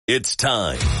It's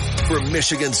time for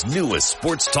Michigan's newest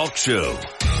sports talk show,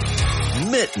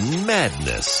 Mitten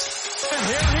Madness. And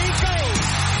here he goes.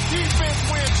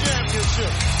 Defense win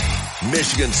championship.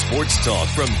 Michigan sports talk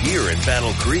from here in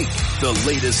Battle Creek. The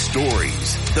latest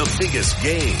stories, the biggest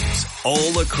games,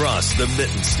 all across the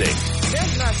Mitten State.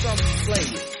 That's not something to play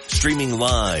with. Streaming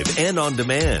live and on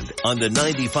demand on the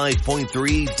 95.3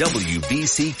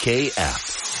 WBCK app.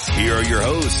 Here are your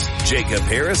hosts, Jacob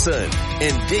Harrison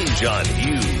and Da'Jzon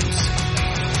Hughes.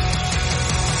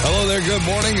 Hello there, good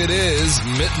morning. It is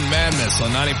Mitten Madness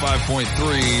on 95.3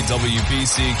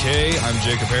 WBCK. I'm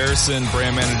Jacob Harrison,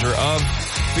 brand manager of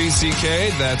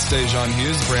BCK. That's Da'Jzon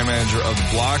Hughes, brand manager of the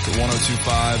Block,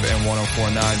 102.5 and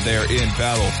 104.9 there in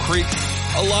Battle Creek.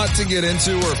 A lot to get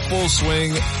into. We're full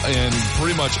swing in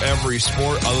pretty much every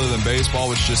sport other than baseball,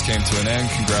 which just came to an end.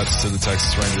 Congrats to the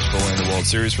Texas Rangers for winning the World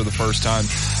Series for the first time.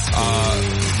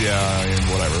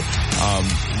 Whatever.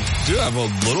 Do have a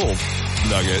little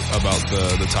nugget about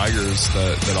the Tigers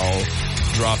that I'll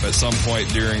drop at some point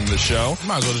during the show.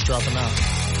 Might as well just drop it now.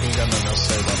 We ain't got nothing else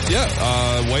to say about that.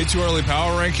 Yeah, way too early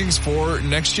power rankings for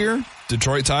next year.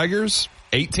 Detroit Tigers,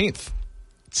 18th.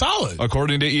 Solid.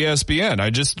 According to ESPN.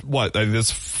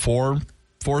 That's four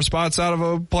spots out of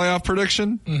a playoff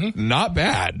prediction? Mm-hmm. Not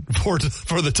bad for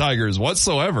the Tigers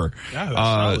whatsoever.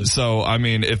 Yeah, that's so, I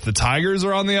mean, if the Tigers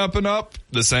are on the up and up,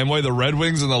 the same way the Red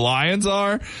Wings and the Lions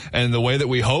are, and the way that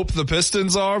we hope the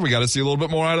Pistons are, we got to see a little bit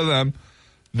more out of them,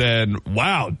 then,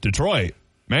 wow, Detroit.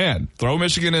 Man, throw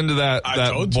Michigan into that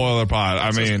boiler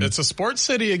pot. It's a sports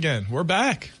city again. We're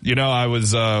back. You know, I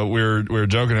was, we were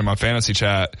joking in my fantasy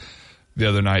chat the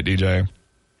other night, DJ,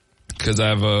 because I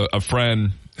have a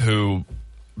friend who,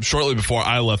 shortly before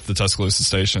I left the Tuscaloosa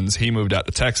stations, he moved out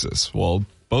to Texas. Well,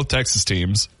 both Texas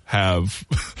teams have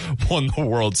won the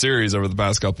World Series over the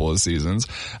past couple of seasons.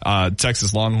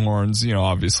 Texas Longhorns,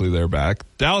 obviously they're back.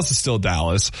 Dallas is still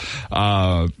Dallas.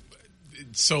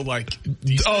 So,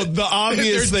 the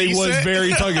obvious thing was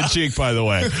very tongue-in-cheek, by the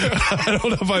way. I don't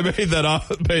know if I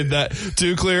made that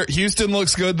too clear. Houston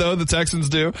looks good, though. The Texans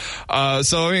do.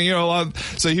 So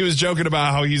he was joking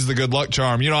about how he's the good luck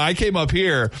charm. I came up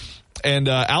here, and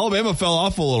Alabama fell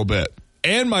off a little bit.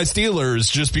 And my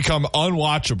Steelers just become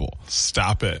unwatchable.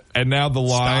 Stop it. And now the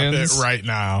Lions. Stop it right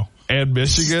now. And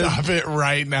Michigan. Stop it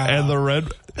right now. And the Red.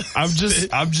 I'm just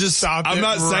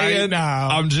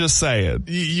saying.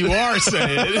 You are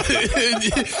saying.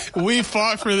 We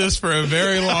fought for this for a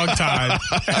very long time.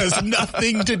 It has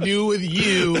nothing to do with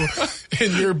you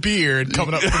and your beard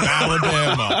coming up from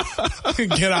Alabama.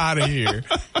 Get out of here.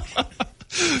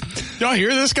 Y'all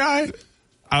hear this guy?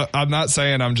 I'm not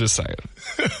saying, I'm just saying.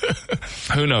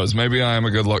 Who knows? Maybe I am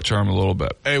a good luck charm a little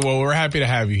bit. Hey, well, we're happy to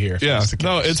have you here. Yeah,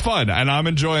 no, it's fun. And I'm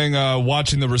enjoying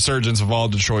watching the resurgence of all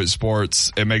Detroit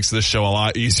sports. It makes this show a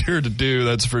lot easier to do,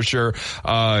 that's for sure.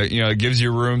 It gives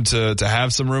you room to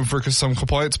have some room for some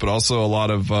complaints, but also a lot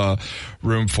of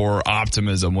room for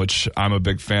optimism, which I'm a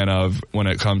big fan of when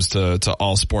it comes to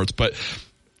all sports. But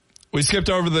we skipped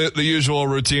over the usual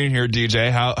routine here,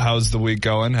 DJ. How's the week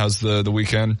going? How's the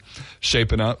weekend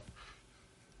shaping up?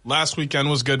 Last weekend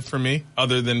was good for me,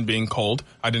 other than being cold.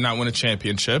 I did not win a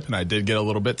championship, and I did get a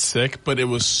little bit sick, but it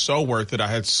was so worth it. I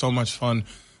had so much fun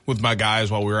with my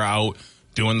guys while we were out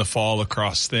doing the fall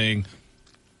lacrosse thing.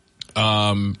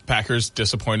 Packers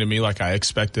disappointed me like I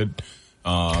expected.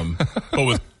 But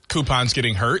with Coupons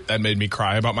getting hurt, that made me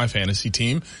cry about my fantasy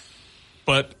team.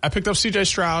 But I picked up C.J.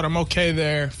 Stroud. I'm okay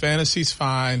there. Fantasy's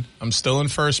fine. I'm still in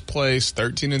first place,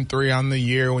 13-3 on the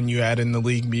year when you add in the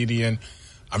league median.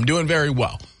 I'm doing very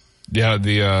well. Yeah,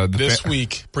 this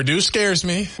week, Purdue scares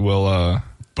me.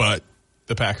 But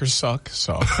the Packers suck,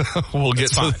 so we'll get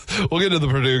to the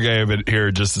Purdue game here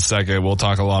in just a second. We'll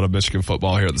talk a lot of Michigan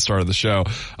football here at the start of the show.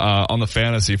 On the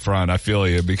fantasy front, I feel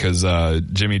you because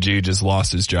Jimmy G just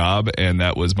lost his job, and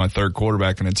that was my third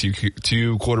quarterback in a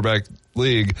two quarterback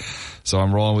league. So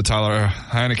I'm rolling with Tyler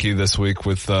Heineke this week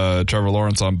with Trevor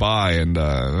Lawrence on bye, and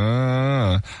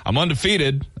I'm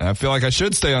undefeated. I feel like I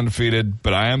should stay undefeated,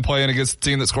 but I am playing against the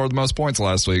team that scored the most points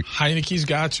last week. Heineke's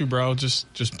got you, bro.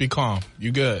 Just be calm.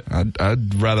 You good.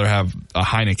 I'd rather have a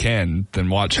Heineken than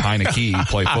watch Heineke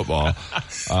play football.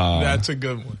 That's a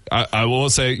good one. I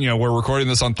will say, we're recording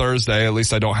this on Thursday. At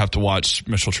least I don't have to watch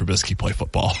Mitchell Trubisky play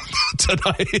football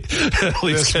tonight. At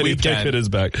least Kenny Pickett is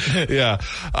back. Yeah.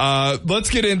 let's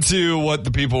get into what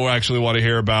the people actually want to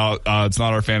hear about. It's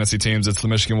not our fantasy teams. It's the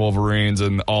Michigan Wolverines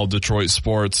and all Detroit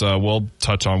sports. We'll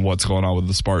touch on what's going on with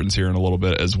the Spartans here in a little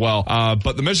bit as well.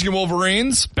 But the Michigan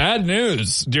Wolverines, bad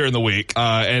news during the week.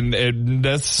 And it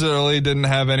necessarily didn't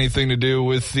have anything to do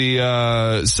with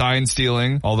the sign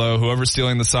stealing. Although whoever's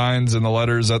stealing the signs and the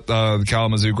letters at the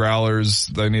Kalamazoo Growlers,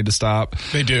 they need to stop.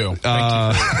 They do.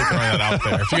 Thank you for throwing that out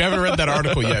there. If you haven't read that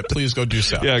article yet, please go do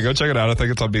so. Yeah, go check it out. I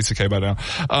think it's on BCK by now.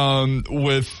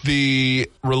 With the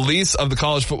release of the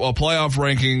college football playoff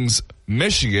rankings,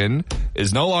 Michigan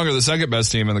is no longer the second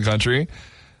best team in the country.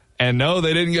 And no,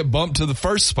 they didn't get bumped to the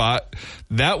first spot.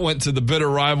 That went to the bitter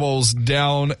rivals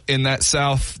down in that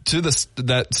south to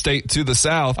that state to the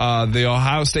south. The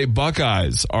Ohio State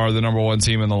Buckeyes are the number one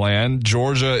team in the land.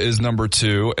 Georgia is number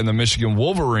 2, and the Michigan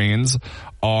Wolverines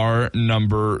are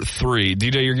number 3.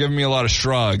 DJ, you're giving me a lot of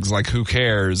shrugs. Like, who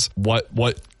cares? What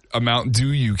amount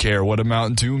do you care? What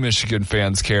amount do Michigan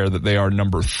fans care that they are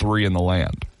number 3 in the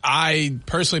land? I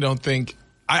personally don't think.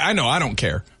 I know I don't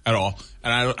care at all.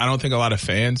 And I don't think a lot of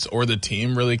fans or the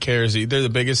team really cares either. The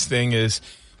biggest thing is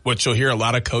what you'll hear a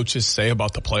lot of coaches say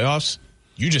about the playoffs.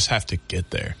 You just have to get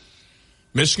there.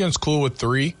 Michigan's cool with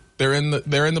 3. They're in the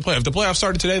playoff. If the playoffs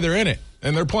started today, they're in it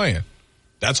and they're playing.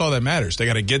 That's all that matters. They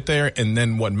got to get there, and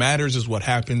then what matters is what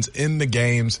happens in the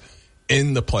games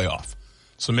in the playoff.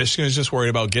 So Michigan is just worried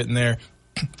about getting there.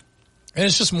 And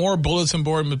it's just more bulletin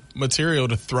board material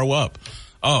to throw up.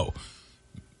 Oh,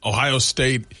 Ohio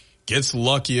State gets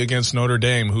lucky against Notre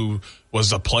Dame, who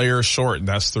was a player short, and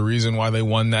that's the reason why they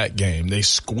won that game. They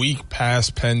squeak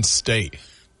past Penn State.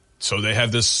 So they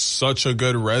have such a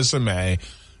good resume.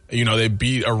 You know, they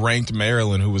beat a ranked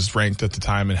Maryland, who was ranked at the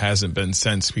time and hasn't been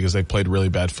since because they played really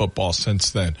bad football since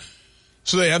then.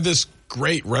 So they have this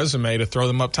great resume to throw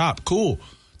them up top. Cool.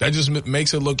 That just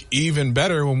makes it look even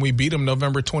better when we beat them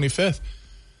November 25th.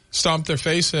 Stomp their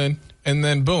face in, and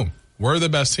then boom. We're the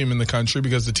best team in the country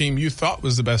because the team you thought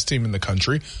was the best team in the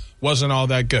country wasn't all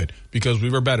that good because we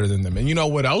were better than them. And you know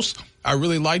what else I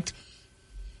really liked?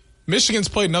 Michigan's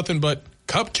played nothing but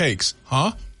cupcakes,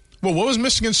 huh? Well, what was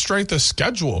Michigan's strength of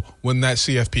schedule when that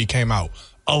CFP came out?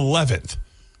 11th.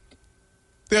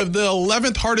 They have the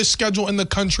 11th hardest schedule in the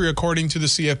country according to the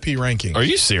CFP ranking. Are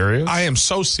you serious? I am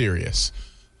so serious.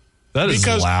 That is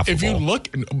laughable. If you look,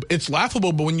 it's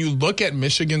laughable, but when you look at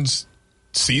Michigan's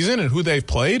season and who they've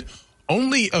played,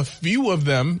 only a few of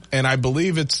them, and I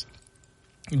believe it's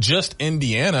just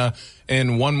Indiana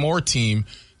and one more team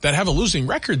that have a losing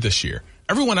record this year.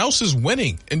 Everyone else is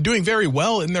winning and doing very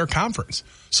well in their conference.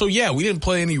 So, yeah, we didn't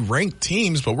play any ranked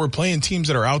teams, but we're playing teams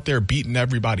that are out there beating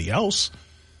everybody else.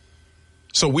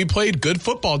 So we played good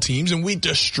football teams, and we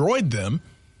destroyed them.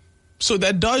 So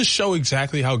that does show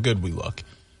exactly how good we look.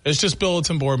 It's just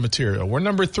bulletin board material. We're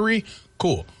number 3.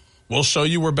 Cool. We'll show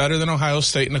you we're better than Ohio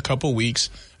State in a couple weeks,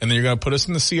 and then you're going to put us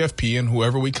in the CFP, and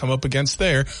whoever we come up against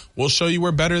there, we'll show you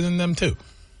we're better than them too.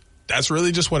 That's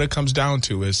really just what it comes down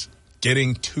to, is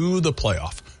getting to the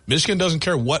playoff. Michigan doesn't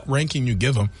care what ranking you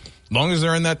give them, as long as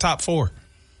they're in that top 4.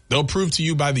 They'll prove to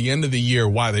you by the end of the year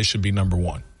why they should be number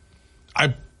 1.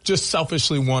 I just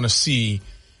selfishly want to see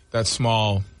that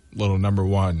small little number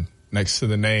 1 next to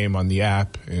the name on the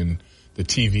app and the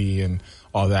TV and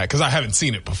all that, because I haven't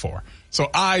seen it before. So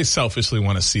I selfishly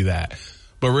want to see that.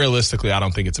 But realistically, I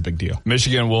don't think it's a big deal.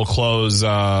 Michigan will close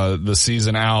the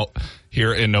season out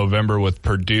here in November with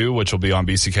Purdue, which will be on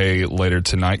BCK later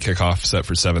tonight. Kickoff set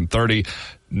for 7:30.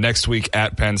 Next week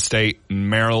at Penn State,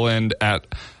 Maryland at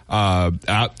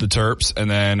the Terps,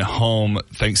 and then home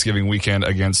Thanksgiving weekend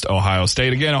against Ohio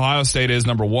State. Again, Ohio State is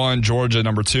number 1, Georgia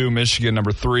number 2, Michigan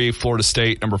number 3, Florida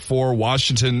State number 4,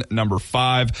 Washington number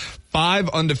 5. 5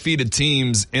 undefeated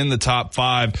teams in the top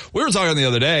 5. We were talking the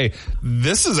other day.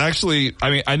 This is actually,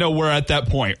 I mean, I know we're at that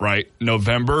point, right?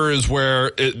 November is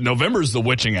November is the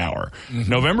witching hour. Mm-hmm.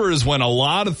 November is when a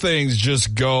lot of things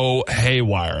just go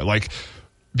haywire. Like,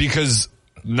 because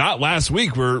not last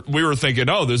week we were thinking,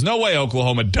 oh, there's no way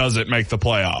Oklahoma doesn't make the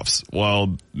playoffs.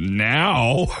 Well,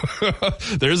 now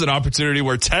there's an opportunity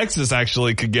where Texas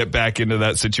actually could get back into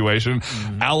that situation.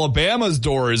 Mm-hmm. Alabama's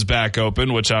door is back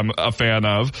open, which I'm a fan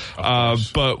of.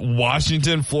 But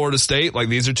Washington, Florida State, like,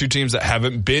 these are 2 teams that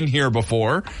haven't been here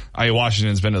before. I mean,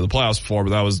 Washington's been to the playoffs before, but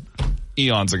that was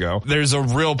eons ago. There's a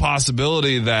real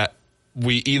possibility that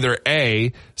we either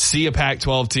A, see a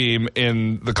Pac-12 team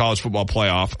in the college football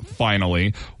playoff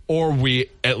finally, or we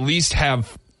at least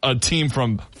have a team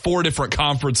from 4 different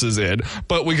conferences in.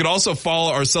 But we could also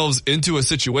follow ourselves into a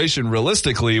situation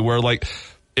realistically where, like,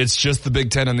 it's just the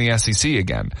Big Ten and the SEC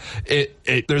again.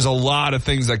 There's a lot of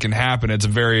things that can happen. It's a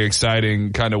very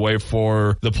exciting kind of way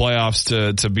for the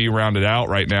playoffs to be rounded out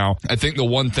right now. I think the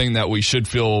one thing that we should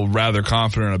feel rather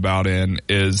confident about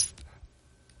is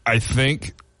I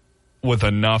think with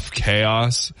enough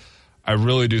chaos, I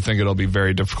really do think it'll be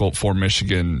very difficult for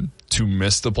Michigan to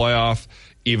miss the playoff,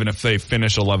 even if they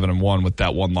finish 11-1 with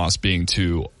that one loss being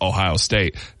to Ohio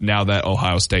State. Now that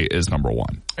Ohio State is number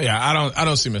one. Yeah, I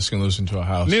don't see Michigan losing to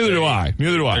Ohio State. Neither do I.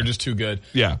 They're just too good.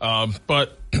 Yeah.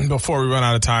 But before we run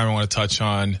out of time, I want to touch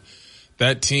on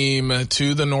that team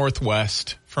to the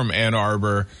northwest from Ann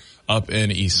Arbor up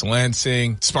in East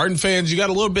Lansing. Spartan fans, you got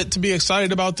a little bit to be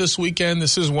excited about this weekend.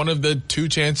 This is one of the two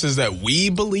chances that we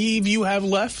believe you have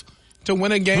left to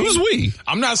win a game. Who's we?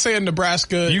 I'm not saying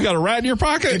Nebraska. You got a rat in your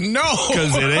pocket? No.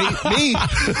 Because it ain't me.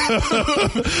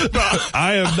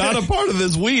 I am not a part of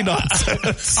this we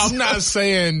nonsense. I'm not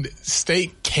saying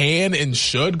State can and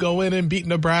should go in and beat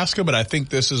Nebraska, but I think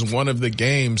this is one of the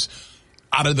games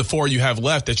out of the four you have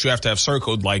left that you have to have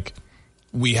circled, like,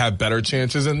 we have better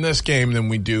chances in this game than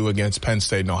we do against Penn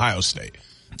State and Ohio State.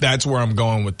 That's where I'm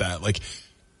going with that. Like,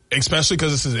 especially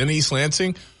because this is in East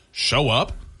Lansing, show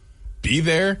up, be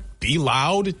there, be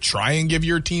loud, try and give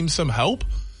your team some help,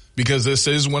 because this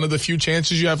is one of the few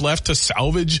chances you have left to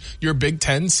salvage your Big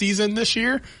Ten season this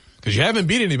year, because you haven't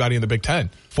beat anybody in the Big Ten.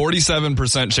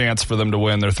 47% chance for them to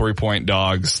win. They're 3-point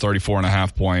dogs,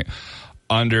 34.5 point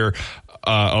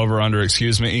over-under,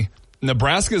 excuse me.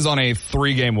 Nebraska is on a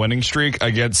 3-game winning streak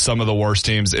against some of the worst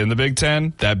teams in the Big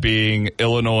Ten, that being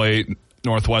Illinois,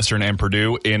 Northwestern, and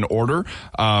Purdue in order.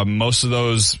 Most of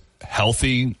those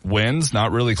healthy wins,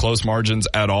 not really close margins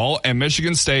at all. And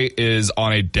Michigan State is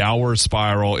on a downward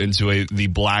spiral into the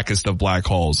blackest of black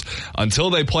holes.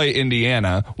 Until they play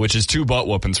Indiana, which is 2 butt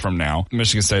whoopings from now,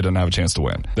 Michigan State doesn't have a chance to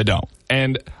win. They don't.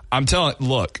 And I'm telling,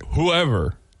 look,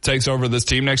 whoever takes over this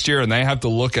team next year, and they have to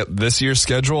look at this year's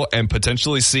schedule and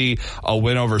potentially see a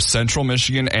win over Central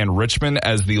Michigan and Richmond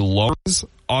as the lowest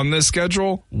on this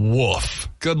schedule. Woof.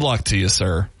 Good luck to you,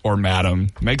 sir or madam.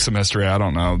 Make some history. I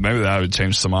don't know. Maybe that would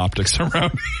change some optics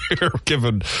around here,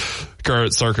 given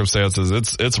current circumstances.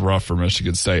 It's rough for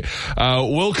Michigan State.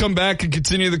 We'll come back and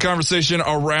continue the conversation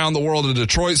around the world of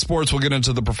Detroit sports. We'll get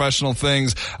into the professional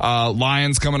things.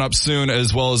 Lions coming up soon,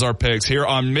 as well as our picks here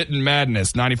on Mitten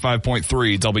Madness,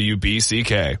 95.3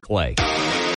 WBCK. Play.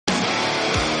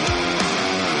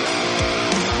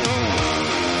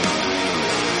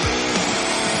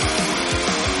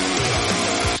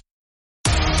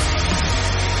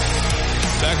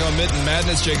 Mitten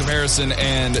Madness, Jacob Harrison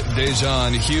and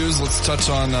Da'Jzon Hughes. Let's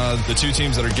touch on the two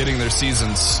teams that are getting their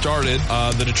season started.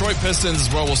 The Detroit Pistons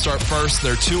as well will start first.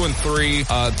 They're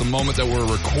 2-3 at the moment that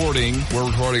we're recording. We're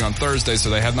recording on Thursday, so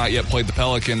they have not yet played the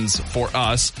Pelicans for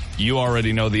us. You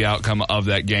already know the outcome of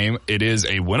that game. It is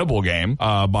a winnable game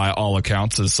by all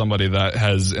accounts, as somebody that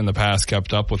has in the past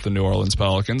kept up with the New Orleans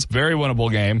Pelicans. Very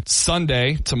winnable game.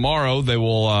 Sunday, tomorrow, they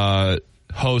will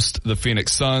host the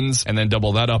Phoenix Suns, and then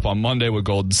double that up on Monday with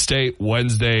Golden State.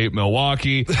 Wednesday,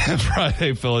 Milwaukee.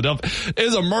 Friday, Philadelphia. It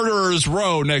is a murderer's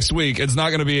row next week. It's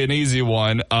not going to be an easy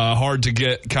one. Hard to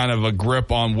get kind of a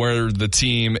grip on where the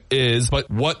team is, but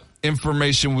what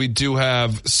information we do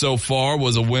have so far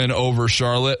was a win over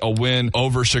Charlotte, a win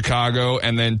over Chicago,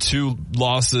 and then 2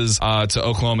 losses to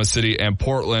Oklahoma City and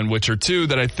Portland, which are 2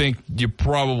 that I think you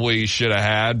probably should have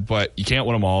had, but you can't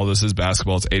win them all. This is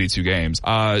basketball. It's 82 games.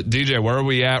 DJ, where are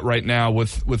we at right now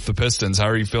with the Pistons? How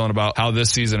are you feeling about how this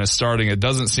season is starting? It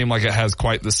doesn't seem like it has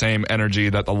quite the same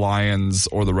energy that the Lions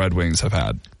or the Red Wings have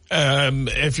had.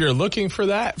 If you're looking for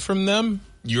that from them,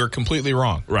 you're completely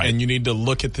wrong. Right. And you need to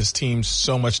look at this team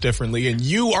so much differently. And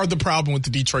you are the problem with the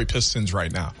Detroit Pistons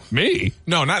right now. Me?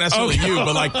 No, not necessarily you,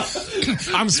 but like,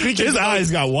 I'm speaking. His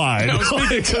eyes got wide. No, I'm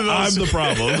speaking to those, I'm the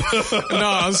problem. No,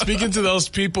 I'm speaking to those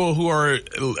people who are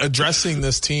addressing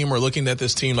this team or looking at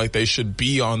this team like they should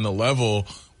be on the level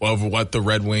of what the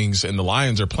Red Wings and the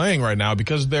Lions are playing right now,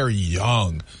 because they're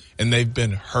young and they've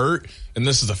been hurt. And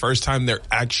this is the first time they're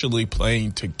actually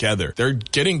playing together. They're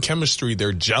getting chemistry.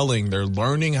 They're gelling. They're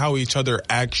learning how each other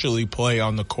actually play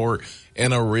on the court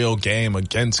in a real game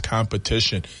against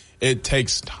competition. It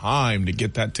takes time to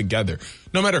get that together,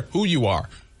 no matter who you are.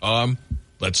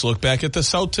 Let's look back at the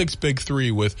Celtics Big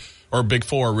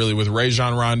Four, really, with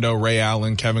Rajon Rondo, Ray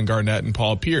Allen, Kevin Garnett, and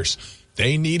Paul Pierce.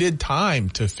 They needed time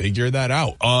to figure that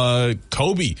out.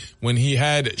 Kobe, when he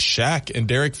had Shaq and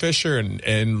Derek Fisher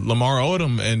and Lamar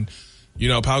Odom and,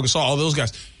 Pau Gasol, all those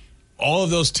guys, all of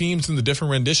those teams and the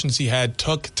different renditions he had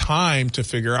took time to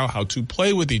figure out how to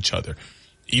play with each other.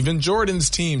 Even Jordan's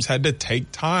teams had to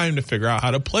take time to figure out how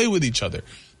to play with each other.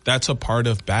 That's a part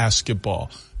of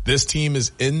basketball. This team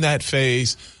is in that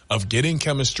phase of getting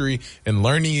chemistry and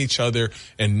learning each other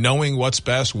and knowing what's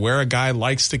best, where a guy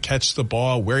likes to catch the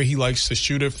ball, where he likes to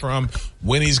shoot it from,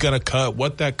 when he's going to cut,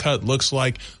 what that cut looks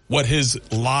like, what his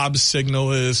lob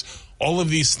signal is. All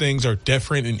of these things are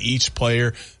different in each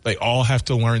player. They all have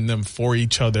to learn them for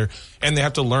each other, and they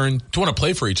have to learn to want to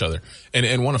play for each other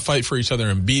and want to fight for each other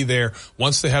and be there.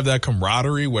 Once they have that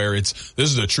camaraderie where this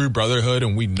is a true brotherhood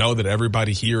and we know that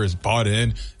everybody here is bought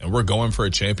in and we're going for a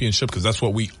championship because that's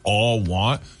what we all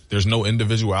want. There's no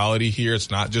individuality here. It's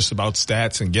not just about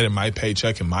stats and getting my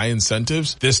paycheck and my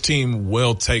incentives. This team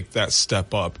will take that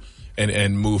step up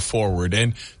and move forward.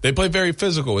 And they play very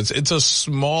physical. This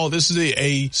is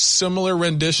a similar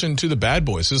rendition to the Bad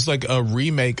Boys. This is like a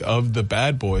remake of the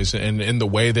Bad Boys and in the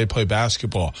way they play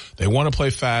basketball. They want to play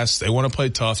fast. They want to play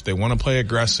tough. They want to play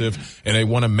aggressive, and they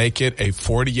want to make it a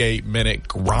 48-minute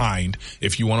grind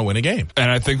if you want to win a game.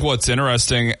 And I think what's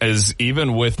interesting is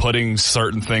even with putting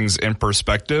certain things in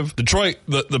perspective, Detroit,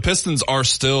 the Pistons are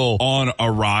still on a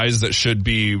rise that should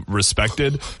be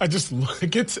respected.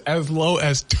 It gets as low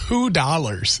as $2.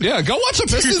 Yeah, go watch a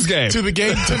Pistons game. To the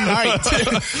game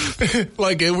tonight.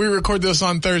 Like, we record this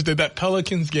on Thursday. That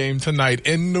Pelicans game tonight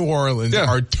in New Orleans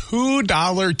are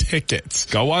 $2 tickets.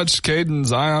 Go watch Cade and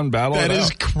Zion battle. That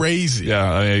is crazy.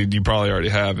 Yeah, I mean, you probably already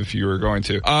have if you were going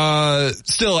to.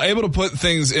 Still able to put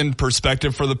things in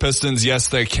perspective for the Pistons. Yes,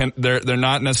 they can. They're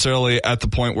not necessarily at the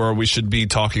point where we should be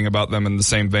talking about them in the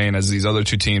same vein as these other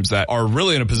two teams that are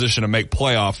really in a position to make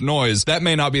playoff noise. That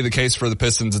may not be the case for the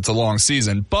Pistons. It's a long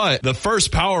season, but the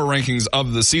first power rankings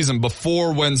of the season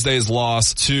before Wednesday's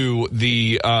loss to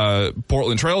the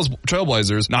Portland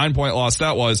Trailblazers, 9-point loss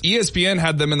that was, ESPN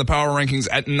had them in the power rankings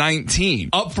at 19,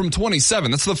 up from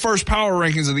 27. That's the first power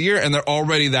rankings of the year, and they're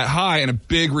already that high, and a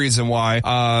big reason why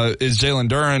is Jalen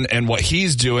Duren and what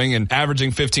he's doing and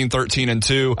averaging 15, 13, and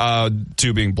 2,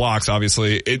 2 being blocks,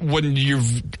 obviously. When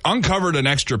you've uncovered an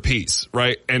extra piece,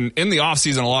 right? And in the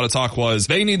offseason, a lot of talk was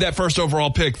they need that first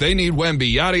overall pick. They need Wemby,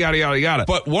 yada, yada, yada, yada.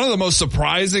 But one of the most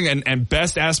surprising and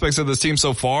best aspects of this team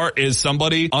so far is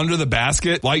somebody under the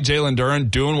basket like Jalen Duren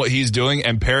doing what he's doing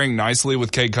and pairing nicely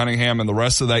with Cade Cunningham and the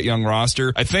rest of that young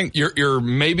roster. I think you're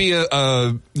maybe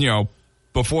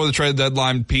before the trade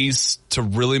deadline piece to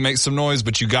really make some noise,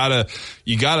 but you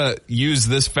gotta use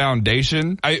this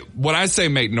foundation. When I say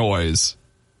make noise,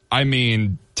 I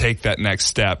mean take that next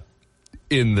step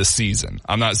in the season.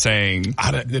 I'm not saying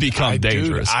become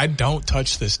dangerous. Dude, I don't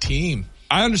touch this team.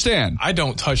 I understand. I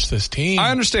don't touch this team.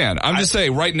 I understand. I'm just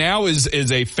saying right now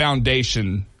is a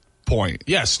foundation point.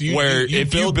 Yes.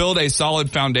 If you build a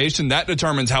solid foundation, that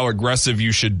determines how aggressive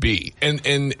you should be. And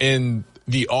in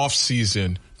the off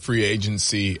season, free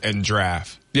agency and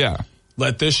draft. Yeah.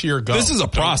 Let this year go. This is a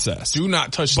process. Do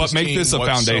not touch but this make team this a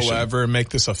whatsoever. foundation. Make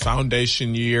this a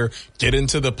foundation year. Get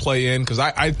into the play-in because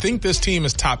I think this team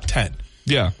is top 10.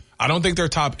 Yeah. I don't think they're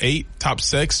top 8, top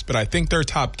 6, but I think they're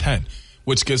top 10,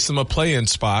 which gives them a play-in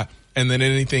spot, and then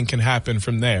anything can happen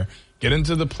from there. Get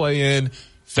into the play-in.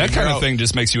 That kind of thing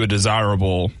just makes you a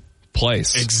desirable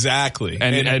place. Exactly.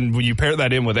 And when you pair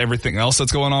that in with everything else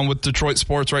that's going on with Detroit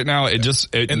sports right now, it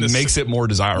makes it more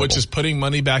desirable. Which is putting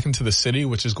money back into the city,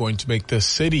 which is going to make the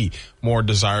city more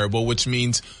desirable, which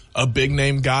means a big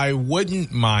name guy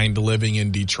wouldn't mind living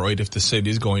in Detroit if the city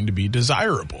is going to be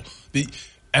desirable.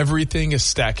 Everything is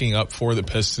stacking up for the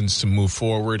Pistons to move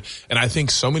forward. And I think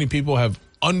so many people have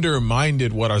undermined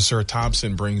what Ausar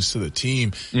Thompson brings to the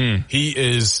team. He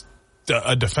is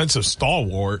a defensive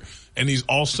stalwart, and he's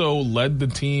also led the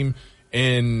team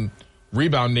in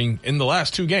rebounding in the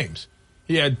last 2 games.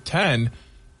 He had 10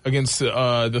 against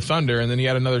the Thunder, and then he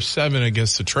had another 7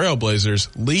 against the Trailblazers,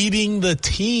 leading the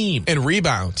team in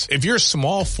rebounds. If your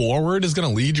small forward is going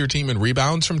to lead your team in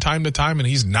rebounds from time to time, and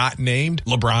he's not named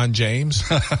LeBron James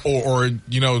or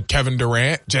Kevin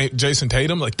Durant, Jason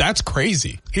Tatum, like that's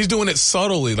crazy. He's doing it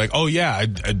subtly, like, oh yeah,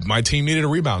 my team needed a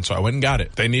rebound, so I went and got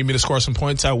it. They need me to score some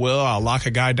points, I will. I'll lock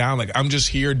a guy down. Like I'm just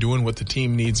here doing what the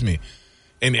team needs me.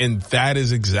 And that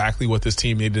is exactly what this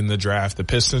team needed in the draft. The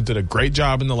Pistons did a great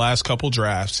job in the last couple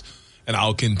drafts, and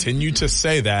I'll continue to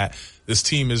say that this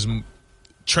team is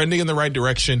trending in the right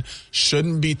direction,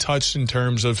 shouldn't be touched in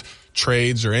terms of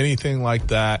trades or anything like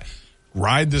that.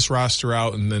 Ride this roster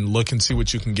out and then look and see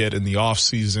what you can get in the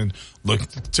offseason. look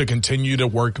to continue to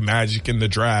work magic in the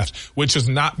draft, which has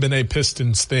not been a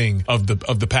Pistons thing of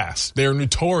the past. They're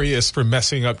notorious for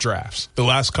messing up drafts. The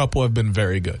last couple have been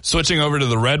very good. Switching over to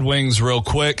the Red Wings real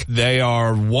quick. They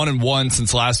are 1-1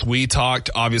 since last we talked.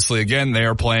 Obviously, again, they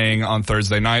are playing on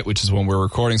Thursday night, which is when we're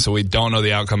recording, so we don't know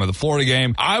the outcome of the Florida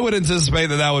game. I would anticipate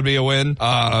that would be a win.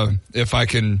 If I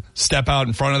can step out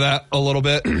in front of that a little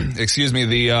bit. Excuse me.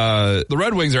 The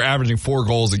Red Wings are averaging 4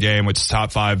 goals a game, which is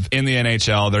top 5 in the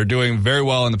NHL. They're doing very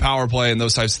well in the power play and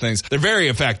those types of things. They're very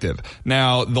effective.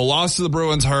 Now, the loss to the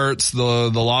Bruins hurts. The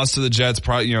loss to the Jets,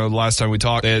 the last time we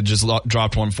talked, they had just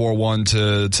dropped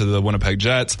 4-1 to the Winnipeg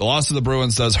Jets. The loss to the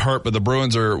Bruins does hurt, but the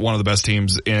Bruins are one of the best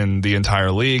teams in the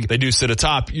entire league. They do sit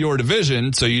atop your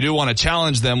division, so you do want to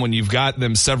challenge them when you've got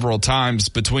them several times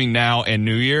between now and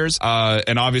New Year's.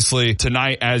 And obviously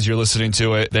tonight, as you're listening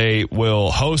to it, they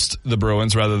will host the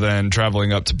Bruins rather than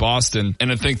traveling up to Boston.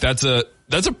 And I think that's a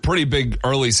pretty big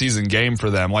early season game for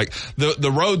them. Like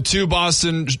the road to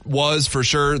Boston was for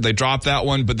sure. They dropped that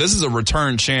one, but this is a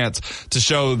return chance to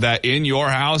show that in your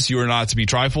house you are not to be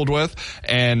trifled with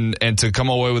and to come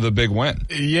away with a big win.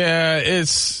 Yeah,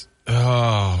 it's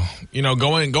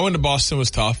going to Boston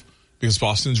was tough because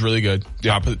Boston's really good.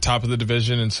 Top of the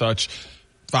division and such.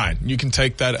 Fine. You can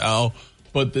take that L.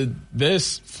 But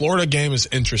this Florida game is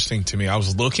interesting to me. I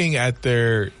was looking at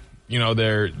their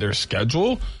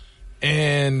schedule,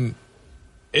 and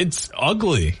it's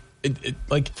ugly.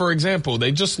 Like, for example,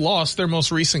 they just lost their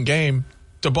most recent game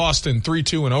to Boston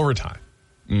 3-2 in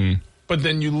overtime. But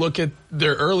then you look at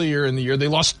their earlier in the year, they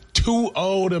lost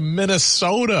 2-0 to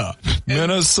Minnesota.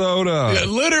 Minnesota.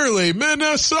 Literally,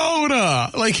 Minnesota.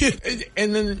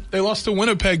 And then they lost to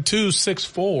Winnipeg too,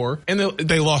 6-4. And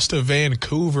they lost to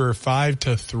Vancouver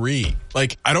 5-3.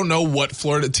 I don't know what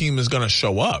Florida team is going to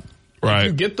show up. Right. If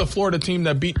you get the Florida team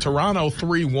that beat Toronto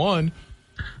 3-1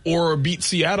 or beat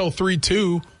Seattle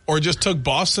 3-2 or just took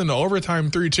Boston to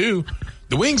overtime 3-2,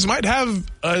 the Wings might have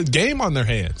a game on their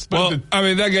hands. But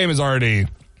that game has already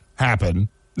happened.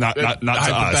 Not to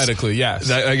hypothetically, us. yes.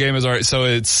 That game is already, so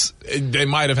they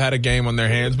might have had a game on their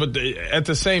hands, but at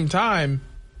the same time,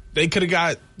 they could have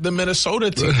got the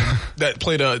Minnesota team that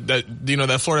played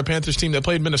that Florida Panthers team that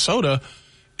played Minnesota,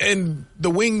 and the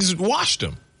Wings washed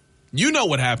them. You know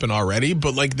what happened already,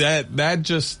 but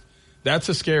that's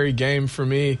a scary game for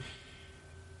me.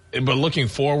 But looking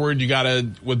forward,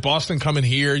 with Boston coming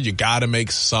here, you gotta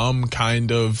make some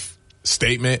kind of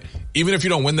statement. Even if you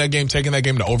don't win that game, taking that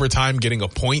game to overtime, getting a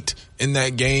point in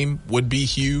that game would be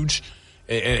huge.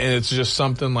 And it's just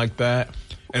something like that.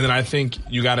 And then I think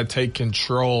you gotta take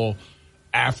control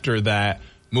after that,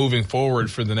 moving forward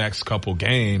for the next couple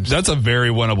games. That's a very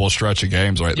winnable stretch of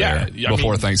games there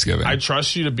before Thanksgiving. I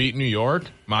trust you to beat New York,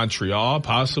 Montreal,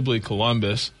 possibly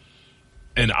Columbus,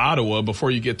 and Ottawa before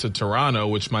you get to Toronto,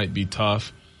 which might be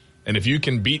tough. And if you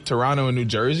can beat Toronto and New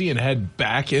Jersey and head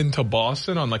back into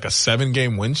Boston on a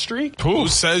 7-game win streak, who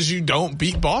says you don't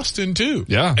beat Boston too?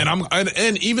 Yeah.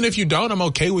 And even if you don't, I'm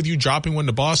okay with you dropping one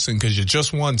to Boston because you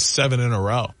just won 7 in a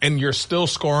row and you're still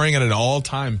scoring at an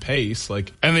all-time pace.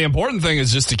 And the important thing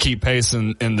is just to keep pace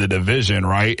in the division,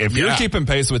 right? If you're keeping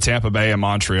pace with Tampa Bay and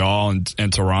Montreal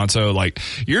and Toronto,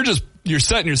 you're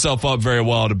setting yourself up very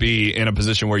well to be in a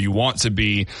position where you want to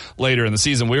be later in the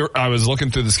season. I was looking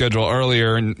through the schedule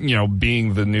earlier and,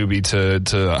 being the newbie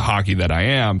to hockey that I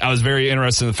am, I was very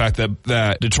interested in the fact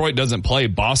that Detroit doesn't play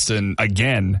Boston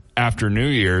again after New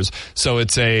Year's. So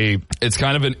it's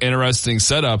kind of an interesting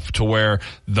setup to where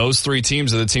those 3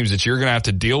 teams are the teams that you're going to have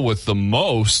to deal with the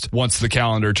most once the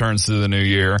calendar turns to the new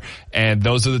year. And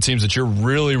those are the teams that you're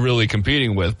really, really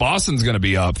competing with. Boston's going to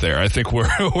be up there. I think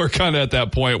we're kind of at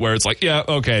that point where it's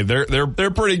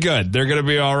they're pretty good. They're going to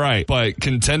be all right. But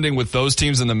contending with those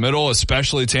teams in the middle,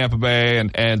 especially Tampa Bay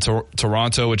and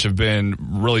Toronto, which have been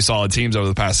really solid teams over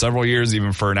the past several years,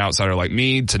 even for an outsider like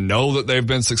me to know that they've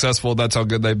been successful, that's how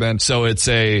good they've been. So it's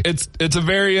a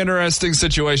very interesting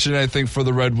situation, I think, for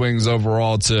the Red Wings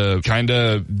overall to kind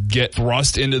of get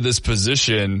thrust into this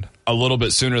position a little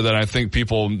bit sooner than I think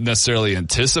people necessarily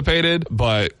anticipated.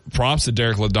 But props to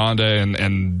Derek LaDonda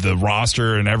and the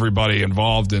roster and everybody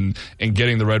involved in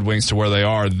getting the Red Wings to where they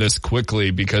are this quickly,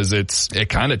 because it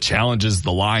kind of challenges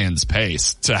the Lions'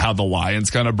 pace to how the Lions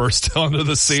kind of burst onto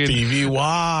the scene. Stevie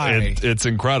Y. It's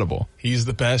incredible. He's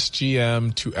the best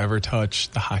GM to ever touch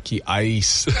the hockey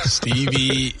ice.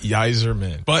 Stevie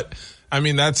Yzerman. But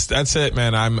that's it,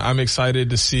 man. I'm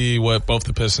excited to see what both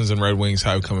the Pistons and Red Wings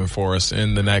have coming for us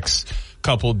in the next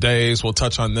couple days. We'll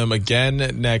touch on them again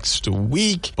next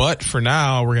week. But for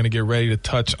now, we're going to get ready to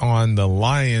touch on the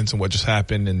Lions and what just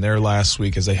happened in their last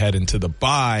week as they head into the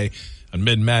bye. on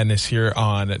Mitten Madness here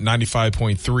on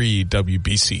 95.3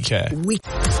 WBCK.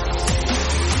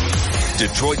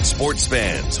 Detroit sports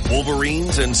fans,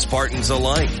 Wolverines and Spartans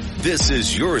alike. This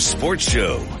is your sports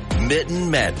show, Mitten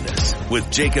Madness,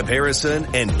 with Jacob Harrison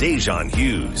and Da'Jzon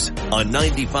Hughes on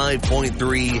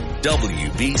 95.3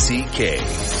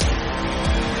 WBCK.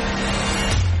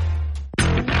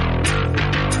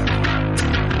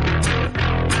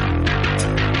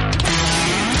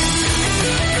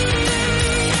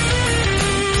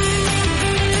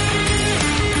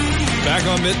 Back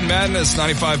on Mitten Madness,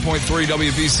 95.3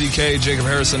 WBCK, Jacob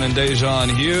Harrison and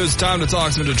Da'Jzon Hughes. Time to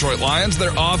talk some Detroit Lions.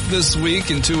 They're off this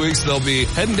week. In 2 weeks, they'll be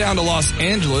heading down to Los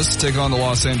Angeles to take on the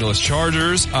Los Angeles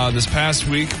Chargers. This past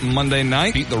week, Monday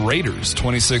night, beat the Raiders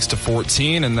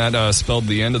 26-14, and that spelled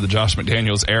the end of the Josh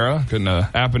McDaniels era. Couldn't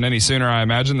happen any sooner, I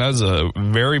imagine. That was a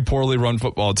very poorly run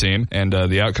football team, and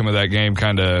the outcome of that game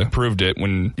kind of proved it.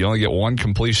 When you only get one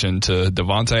completion to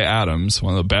Devontae Adams,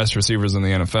 one of the best receivers in the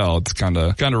NFL, it's kind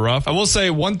of rough. I will say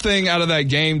one thing out of that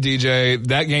game, DJ,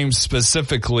 that game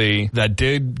specifically that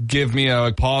did give me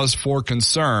a pause for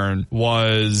concern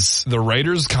was the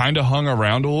Raiders kind of hung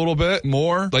around a little bit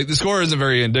more. Like, the score isn't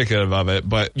very indicative of it,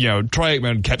 but, you know, Troy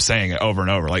Aikman kept saying it over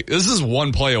and over. Like, this is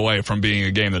one play away from being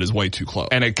a game that is way too close.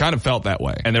 And it kind of felt that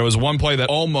way. And there was one play that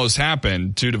almost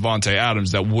happened to Devontae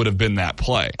Adams that would have been that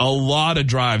play. A lot of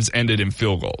drives ended in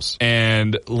field goals.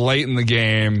 And late in the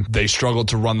game, they struggled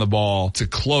to run the ball to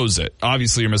close it.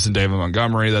 Obviously, you're missing David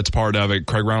Montgomery. That's part of it.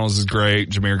 Craig Reynolds is great.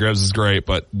 Jameer Gibbs is great,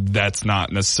 but that's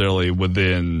not necessarily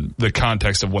within the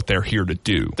context of what they're here to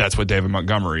do. That's what David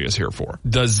Montgomery is here for.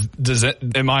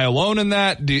 Am I alone in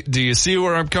that? Do you see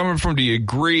where I'm coming from? Do you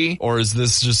agree? Or is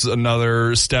this just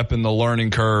another step in the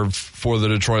learning curve for the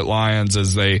Detroit Lions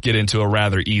as they get into a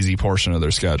rather easy portion of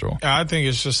their schedule? I think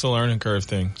it's just a learning curve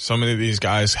thing. So many of these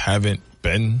guys haven't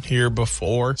been here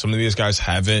before. Some of these guys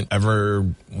haven't ever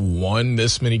won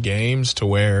this many games to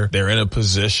where they're in a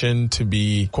position to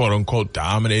be quote unquote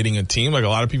dominating a team. Like, a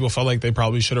lot of people felt like they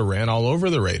probably should have ran all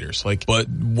over the Raiders. Like, but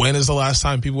when is the last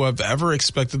time people have ever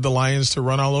expected the Lions to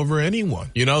run all over anyone?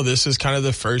 You know, this is kind of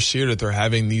the first year that they're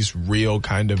having these real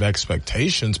kind of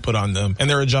expectations put on them, and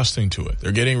they're adjusting to it.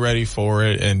 They're getting ready for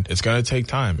it, and it's going to take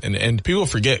time. And people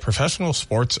forget professional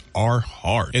sports are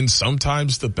hard. And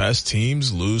sometimes the best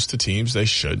teams lose to teams they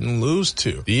shouldn't lose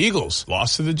to. The Eagles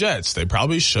lost to the Jets. They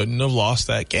probably shouldn't have lost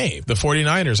that game. The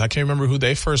 49ers, I can't remember who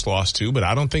they first lost to, but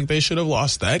I don't think they should have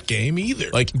lost that game either.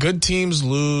 Like, good teams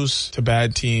lose to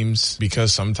bad teams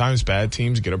because sometimes bad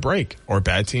teams get a break, or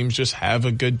bad teams just have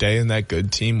a good day and that good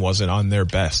team wasn't on their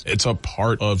best. It's a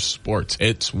part of sports.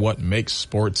 It's what makes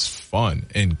sports fun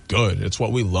and good. It's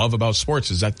what we love about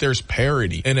sports, is that there's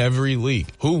parity in every league.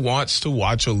 Who wants to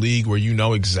watch a league where you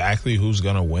know exactly who's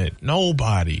going to win?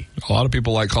 Nobody. A lot of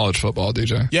people like college football,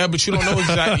 DJ. Yeah, but you don't know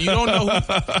exactly.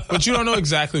 But you don't know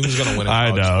exactly who's going to win in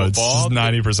college football. football.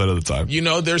 It's 90% of the time. You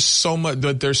know, there's so much,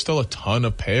 but there's still a ton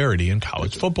of parity in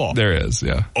college football. There is,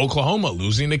 yeah. Oklahoma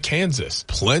losing to Kansas,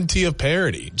 plenty of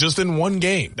parity just in one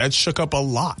game. That shook up a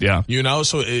lot. Yeah, you know,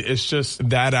 so it's just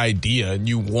that idea, and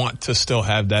you want to still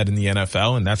have that in the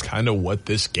NFL, and that's kind of what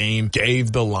this game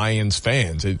gave the Lions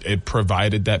fans. It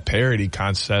provided that parity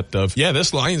concept of, yeah,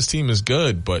 this Lions team is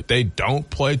good, but they don't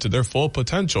play to their full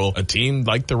potential. A team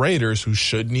like the Raiders, who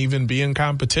shouldn't even be in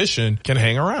competition, can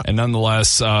hang around. And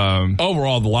nonetheless,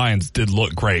 overall, the Lions did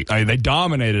look great. I mean, they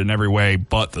dominated in every way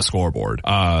but the scoreboard.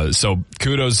 So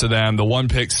kudos to them. The one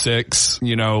pick six,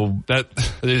 you know, that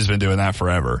they've been doing that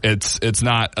forever. It's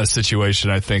not a situation,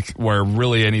 I think, where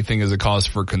really anything is a cause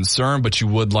for concern, but you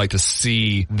would like to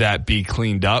see that be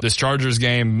cleaned up. This Chargers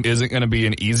game isn't going to be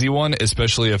an easy one,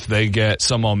 especially if they get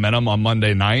some momentum on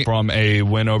Monday night from a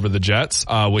win over the Jets,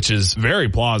 which is very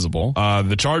plausible.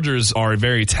 The Chargers are a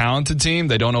very talented team.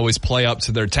 They don't always play up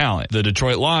to their talent. The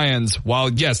Detroit Lions,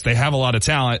 while yes, they have a lot of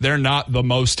talent, they're not the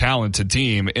most talented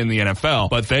team in the NFL,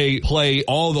 but they play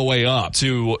all the way up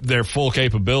to their full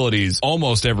capabilities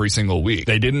almost every single week.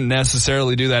 They didn't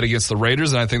necessarily do that against the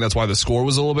Raiders, and I think that's why the score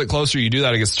was a little bit closer. You do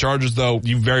that against the Chargers, though,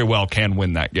 you very well can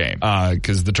win that game,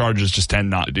 because the Chargers just tend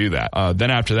not to do that.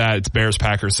 Then after that, it's Bears,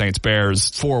 Packers, Saints, Bears,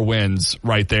 4 wins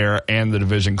right there, and the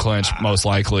division clinch, most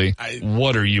likely.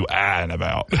 What are you adding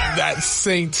about? That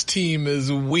Saints team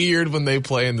is weird when they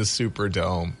play in the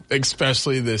Superdome,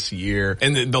 especially this year.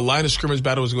 And the line of scrimmage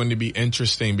battle is going to be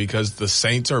interesting because the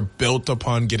Saints are built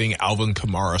upon getting Alvin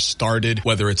Kamara started,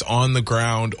 whether it's on the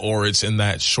ground or it's in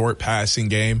that short passing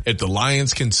game. If the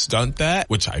Lions can stunt that,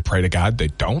 which I pray to God they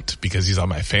don't because he's on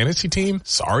my fantasy team.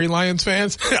 Sorry, Lions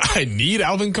fans. I need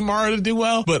Alvin Kamara to do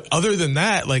well. But other than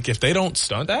that, like, if they don't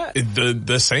stunt that,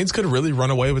 the Saints could really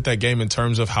run away with that game in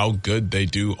terms of how how good they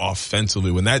do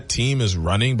offensively. When that team is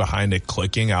running behind a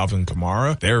clicking Alvin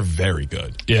Kamara, they're very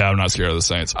good. Yeah, I'm not scared of the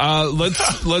Saints.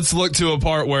 Let's look to a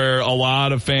part where a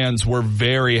lot of fans were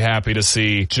very happy to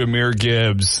see Jahmyr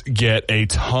Gibbs get a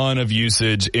ton of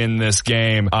usage in this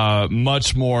game,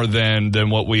 much more than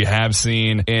what we have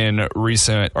seen in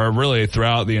recent, or really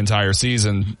throughout the entire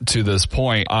season to this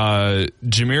point.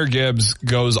 Jahmyr Gibbs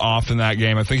goes off in that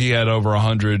game. I think he had over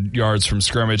 100 yards from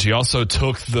scrimmage. He also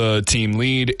took the team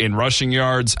lead in rushing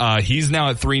yards. He's now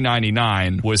at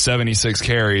 399 with 76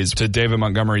 carries to David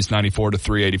Montgomery's 94 to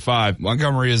 385.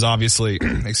 Montgomery is obviously,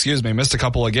 missed a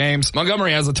couple of games.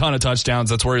 Montgomery has a ton of touchdowns.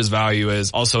 That's where his value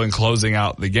is, also in closing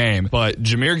out the game. But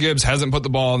Jahmyr Gibbs hasn't put the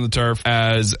ball on the turf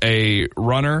as a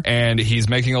runner, and he's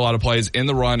making a lot of plays in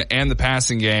the run and the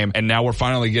passing game, and now we're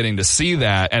finally getting to see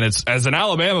that. And it's, as an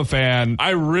Alabama fan,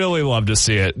 I really love to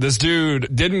see it. This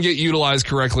dude didn't get utilized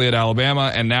correctly at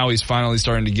Alabama, and now he's finally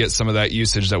starting to get some of that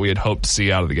usage that we had hoped to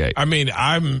see out of the gate. I mean,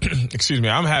 I'm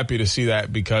happy to see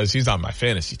that because he's on my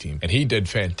fantasy team, and he did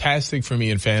fantastic for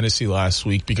me in fantasy last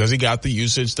week because he got the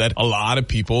usage that a lot of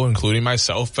people, including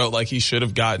myself, felt like he should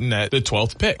have gotten at the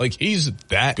 12th pick. Like, he's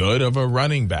that good of a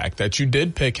running back that you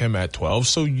did pick him at 12,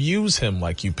 so use him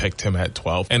like you picked him at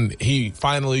 12. And he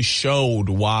finally showed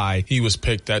why he was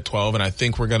picked at 12, and I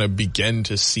think we're going to begin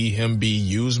to see him be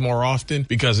used more often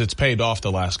because it's paid off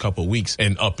the last couple weeks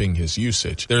in upping his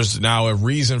usage. There's now a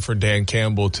reason for Dan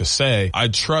Campbell to say, I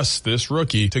trust this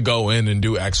rookie to go in and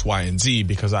do X, Y, and Z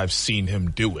because I've seen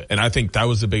him do it. And I think that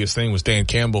was the biggest thing, was Dan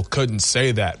Campbell couldn't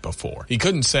say that before. He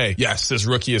couldn't say, yes, this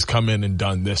rookie has come in and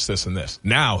done this, this, and this.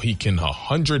 Now he can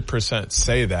 100%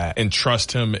 say that and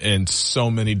trust him in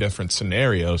so many different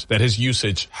scenarios that his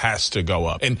usage has to go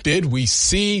up. And did we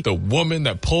see the woman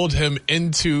that pulled him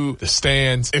into the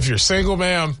stands? If you're single,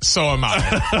 ma'am, so am I.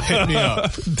 Hit me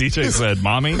up. DJ said,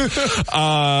 mommy.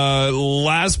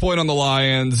 Last point on the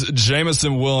Lions,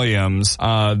 Jamison Williams.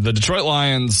 The Detroit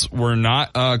Lions were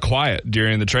not quiet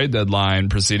during the trade deadline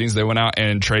proceedings. They went out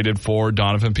and traded for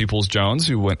Donovan Peoples-Jones,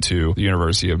 who went to the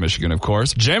University of Michigan, of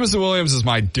course. Jamison Williams is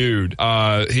my dude.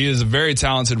 He is a very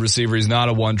talented receiver. He's not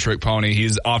a one-trick pony.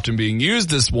 He's often being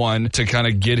used as one to kind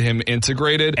of get him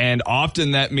integrated, and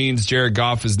often that means Jared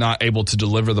Goff is not able to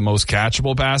deliver the most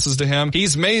catchable passes to him.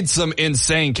 He's made some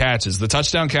insane catches. The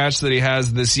touchdown catch that he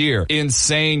has this year,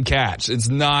 insane catch. It's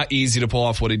not easy to pull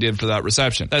off what he did for that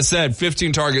reception. That said,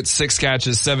 15 targets, 6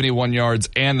 catches, 71 yards,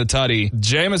 and the tutty.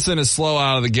 Jamison is slow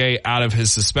out of the gate, out of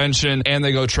his suspension, and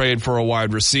they go trade for a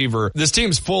wide receiver. This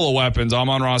team's full of weapons.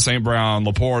 Amon-Ra St. Brown,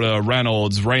 Laporta,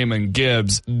 Reynolds, Raymond,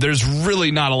 Gibbs. There's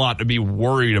really not a lot to be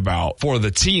worried about for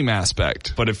the team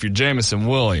aspect. But if you're Jamison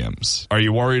Williams, are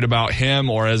you worried about him?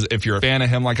 Or if you're a fan of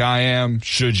him like I am,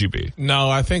 should you be? No,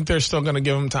 I think they're still going to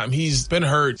give him time. He's been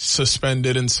hurt,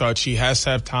 suspended and such. He has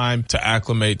to have time to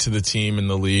acclimate to the team and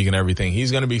the league and everything.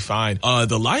 He's going to be fine.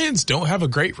 The Lions don't have a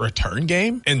great return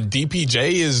game, and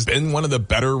DPJ has been one of the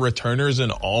better returners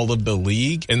in all of the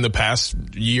league in the past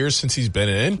years since he's been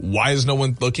in. Why is no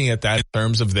one looking at that in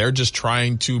terms of they're just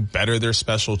trying to better their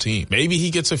special team? Maybe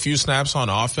he gets a few snaps on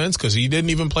offense because he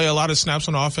didn't even play a lot of snaps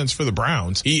on offense for the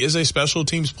Browns. He is a special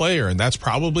teams player, and that's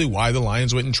probably why the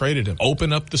Lions went and traded him.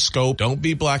 Open up the scope. Don't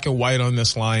be black and white on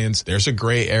this, Lions. There's a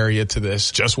gray area to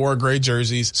this. Just wore gray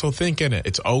jerseys, so think in it.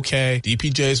 It's okay.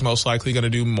 DPJ is most likely going to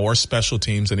do more special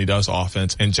teams than he does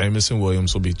offense, and Jamison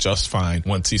Williams will be just fine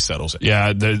once he settles it.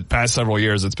 Yeah, the past several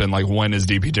years, it's been like, when is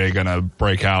DPJ going to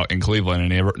break out in Cleveland?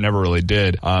 And he never really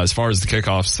did. As far as the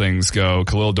kickoffs things go,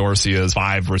 Khalil Dorsey has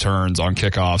 5 returns on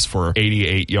kickoffs for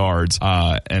 88 yards,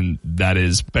 and that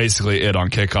is basically it on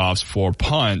kickoffs. For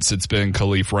punts, it's been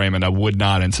Khalif Raymond. I would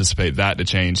not anticipate that to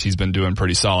change. He's been doing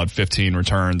pretty solid, 15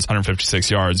 returns,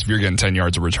 156 yards. If you're getting 10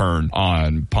 yards a return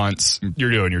on punts,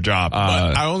 you're doing your job.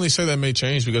 But I only say that may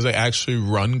change because they actually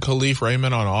run Khalif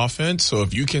Raymond on offense. So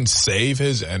if you can save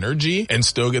his energy and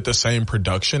still get the same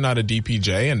production out of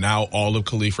DPJ, and now all of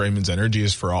Khalif Raymond's energy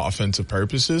is for offensive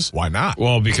purposes, why not?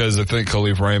 Well, because I think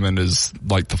Khalif Raymond is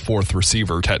like the 4th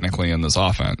receiver technically in this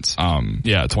offense.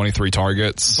 23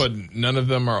 targets. But none of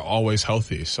them are always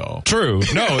healthy, so. True.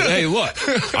 No, hey, look,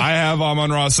 I have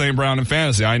Amon-Ra St. Brown in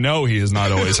fantasy. I know he is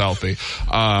not always healthy.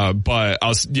 But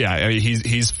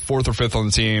he's 4th or 5th on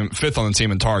the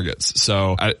team in targets.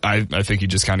 So I think you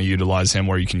just kind of utilize him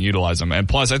where you can utilize him. And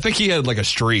plus, I think he had like a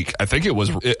streak. I think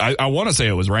I want to say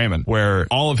it was Raymond, where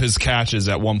all of his catches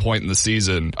at one point in the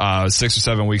season, 6 or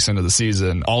 7 weeks into the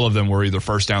season, all of them were either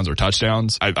first downs or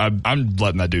touchdowns. I'm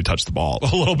letting that dude touch the ball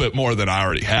a little bit more than I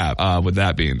already have, with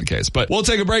that being the case. But we'll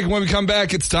take a break, and when we come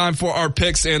back, it's time for our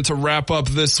picks and to wrap up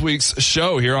this week's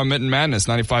show here on Mitten Madness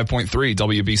 95.3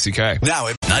 WBCK. Now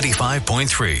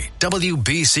 95.3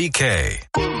 WBCK.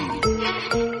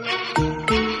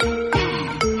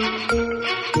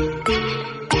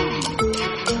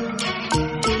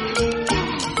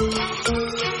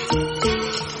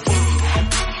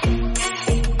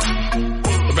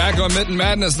 On Mitten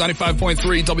Madness,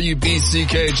 95.3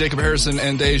 WBCK, Jacob Harrison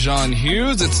and Da'Jzon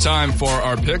Hughes. It's time for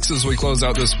our picks as we close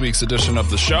out this week's edition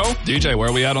of the show. DJ, where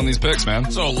are we at on these picks,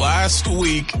 man? So last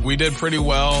week, we did pretty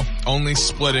well, only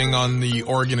splitting on the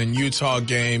Oregon and Utah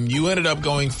game. You ended up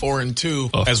going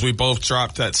 4-2 as we both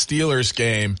dropped that Steelers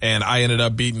game, and I ended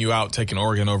up beating you out, taking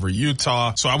Oregon over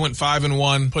Utah. So I went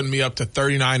 5-1, putting me up to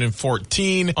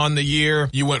 39-14 on the year.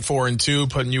 You went 4-2,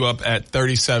 putting you up at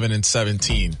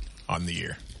 37-17 on the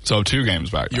year. So 2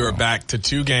 games back. You're back to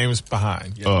 2 games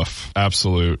behind. Yep. Ugh,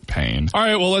 absolute pain. All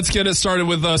right, well, let's get it started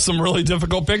with some really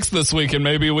difficult picks this week, and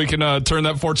maybe we can turn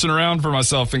that fortune around for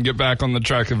myself and get back on the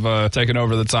track of taking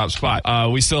over the top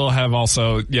spot. We still have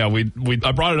also,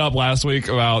 I brought it up last week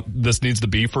about this needs to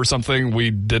be for something. We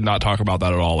did not talk about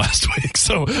that at all last week,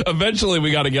 so eventually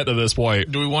we got to get to this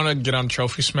point. Do we want to get on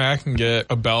Trophy Smack and get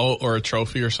a belt or a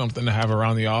trophy or something to have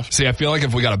around the office? See, I feel like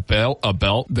if we got a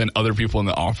belt, then other people in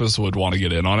the office would want to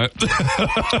get in on it.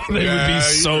 They would be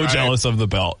so jealous of the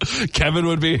belt. Kevin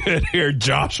would be in here.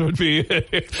 Josh would be in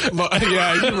here.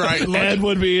 Yeah, you're right. Ed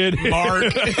would be in here.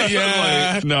 Mark.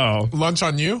 Yeah. Like, no. Lunch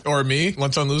on you or me?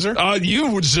 Lunch on loser? You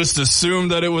would just assume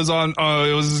that it was on,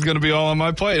 it was going to be all on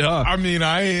my plate, huh? I mean,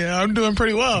 I'm doing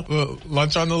pretty well.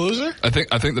 Lunch on the loser? I think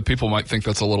the people might think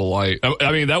that's a little light.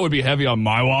 I mean, that would be heavy on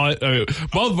my wallet.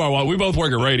 Both of our wallets. We both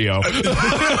work at radio.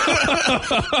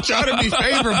 Try to be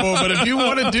favorable, but if you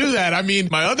want to do that, I mean,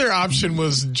 my other option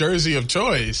was jersey of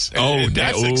choice.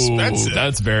 That's expensive.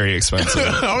 That's very expensive.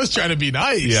 I was trying to be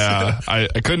nice. Yeah, I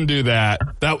couldn't do that.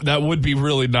 That would be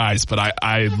really nice, but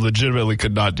I legitimately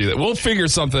could not do that. We'll figure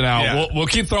something out. Yeah. We'll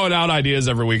keep throwing out ideas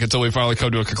every week until we finally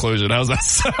come to a conclusion. How's that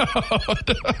sound?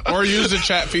 Or use the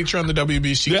chat feature on the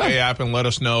WBCK app and let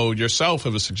us know yourself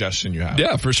of a suggestion you have.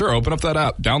 Yeah, for sure. Open up that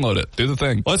app, download it, do the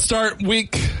thing. Let's start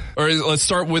with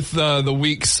the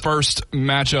week's first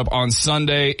matchup on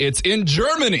Sunday. It's in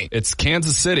Germany. It's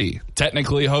Kansas City,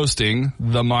 technically hosting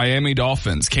the Miami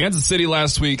Dolphins. Kansas City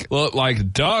last week looked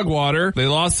like dog water. They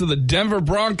lost to the Denver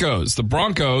Broncos. The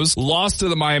Broncos lost to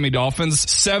the Miami Dolphins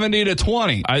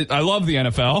 70-20. I love the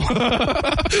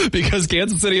NFL because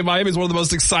Kansas City and Miami is one of the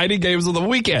most exciting games of the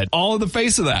weekend. All in the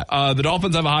face of that. The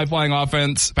Dolphins have a high-flying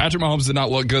offense. Patrick Mahomes did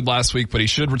not look good last week, but he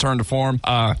should return to form.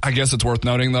 I guess it's worth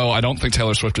noting, though, I don't think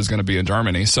Taylor Swift is going to be in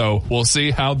Germany, so we'll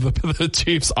see how the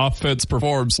Chiefs' offense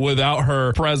performs without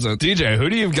her present. DJ, who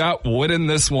do you got winning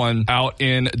this one out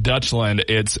in Dutchland?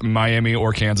 It's Miami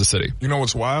or Kansas City. You know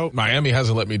what's wild? Miami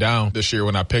hasn't let me down this year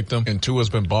when I picked them, and Tua's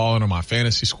been balling on my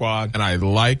fantasy squad, and I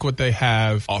like what they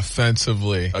have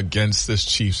offensively against this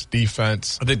Chiefs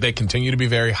defense. I think they continue to be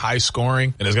very high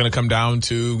scoring, and it's going to come down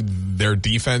to their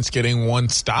defense getting one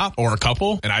stop or a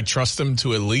couple, and I trust them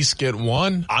to at least get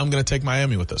one. I'm going to take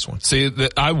Miami with this one. See,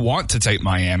 I want to take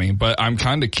Miami, but I'm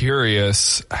kind of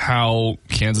curious how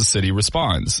Kansas City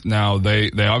responds. Now, they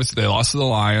obviously lost to the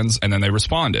Lions, and then they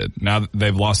responded. Now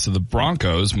they've lost to the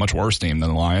Broncos, much worse team than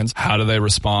the Lions. How do they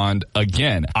respond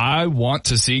again? I want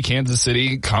to see Kansas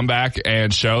City come back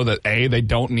and show that A, they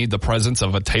don't need the presence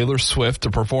of a Taylor Swift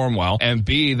to perform well, and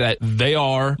B, that they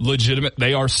are legitimate.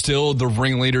 They are still the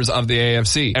ringleaders of the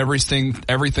AFC.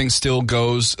 Everything still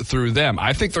goes through them.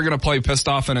 I think they're going to play pissed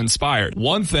off and inspired.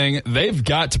 One thing, they've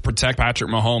got to protect Patrick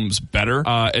Mahomes better,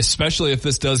 especially if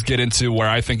this does get into where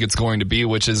I think it's going to be,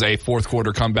 which is a fourth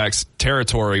quarter comebacks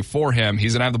territory for him.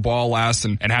 He's going to have the ball last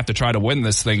and have to try to win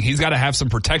this thing. He's got to have some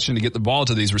protection to get the ball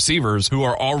to these receivers who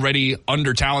are already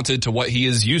under talented to what he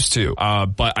is used to.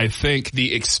 But I think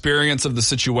the experience of the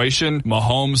situation,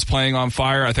 Mahomes playing on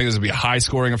fire, I think it's going to be a high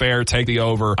scoring affair. Take the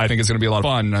over. I think it's going to be a lot of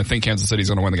fun, and I think Kansas City's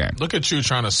going to win the game. Look at you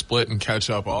trying to split and catch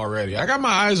up already. I got my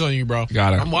eyes on you, bro.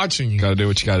 I'm watching you. Got to do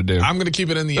what you got to do. I'm going to keep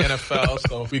it in the NFL,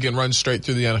 so we can run straight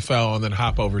through the NFL and then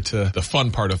hop over to the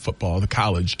fun part of football, the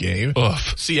college game.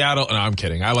 Seattle. No, I'm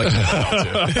kidding. I like the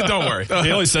NFL too. Don't worry.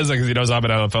 He only says that because he knows I'm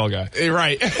an NFL guy.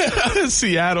 Right.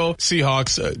 Seattle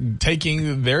Seahawks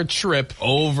taking their trip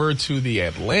over to the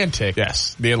Atlantic.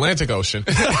 Yes, the Atlantic Ocean.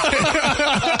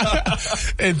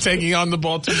 And taking on the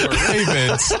Baltimore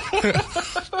Ravens.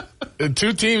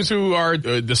 Two teams who are,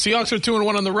 the Seahawks are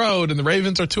 2-1 on the road and the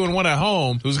Ravens are 2-1 at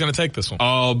home. Who's going to take this one?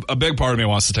 Oh, a big part of me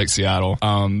wants to take Seattle.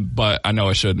 But I know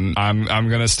I shouldn't. I'm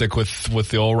going to stick with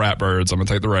the old Ratbirds. I'm going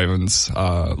to take the Ravens.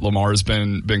 Lamar's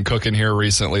been cooking here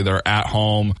recently. They're at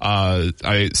home.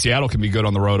 Seattle can be good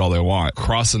on the road all they want.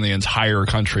 Crossing the entire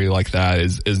country like that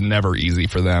is never easy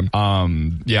for them.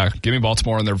 Give me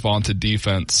Baltimore and their vaunted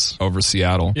defense over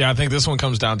Seattle. Yeah, I think this one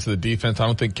comes down to the defense. I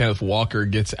don't think Kenneth Walker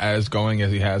gets as going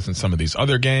as he has in some of these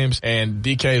other games. And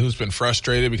DK, who's been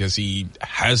frustrated because he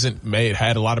hasn't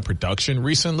had a lot of production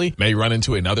recently, may run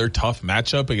into another tough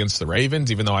matchup against the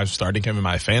Ravens, even though I'm starting him in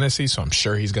my fantasy, so I'm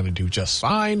sure he's going to do just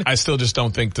fine. I still just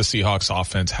don't think the Seahawks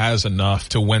offense has enough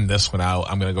to win this one out.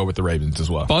 I'm going to go with the Ravens as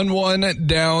well. Fun one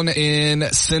down in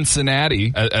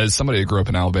Cincinnati. As somebody who grew up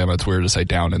in Alabama, it's weird to say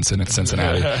down in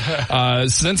Cincinnati.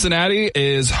 Cincinnati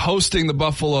is hosting the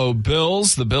Buffalo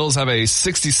Bills. The Bills have a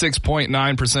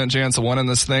 66.9% chance of winning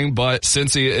this thing, but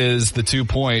Cincy is the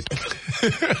 2-point.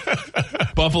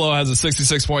 Buffalo has a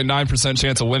 66.9%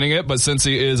 chance of winning it, but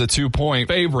Cincy is a 2-point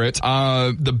favorite.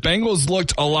 The Bengals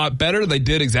looked a lot better. They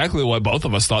did exactly what both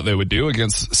of us thought they would do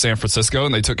against San Francisco,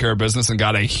 and they took care of business and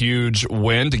got a huge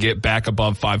win to get back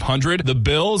above 500. The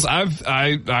Bills,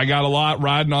 I got a lot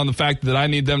riding on the fact that I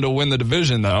need them to win the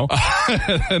division, though.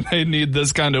 And they need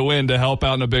this kind of win to help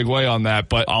out in a big way on that.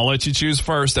 But I'll let you choose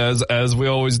first, as we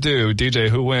always do. DJ,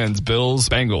 who wins? Bills,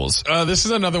 Bengals. This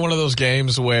is another one of those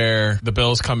games where the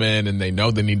Bills come in and they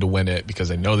know they need to win it because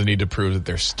they know they need to prove that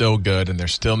they're still good and they're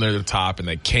still near the top and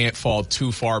they can't fall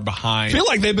too far behind. I feel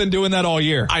like they've been doing that all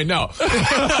year. I know.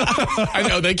 I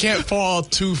know. They can't fall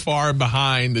too far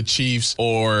behind the Chiefs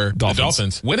or the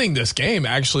Dolphins. Winning this game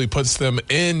actually puts them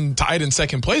tied in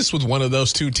second place with one of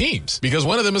those two teams because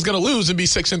one of them is going to lose and be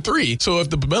 6-3. So if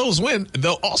the Bills win,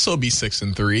 they'll also be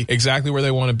 6-3, exactly where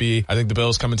they want to be. I think the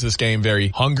Bills come into this game very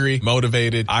hungry,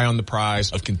 motivated, eye on the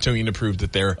prize of continuing to prove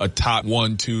that they're a top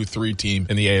 1, 2, 3 team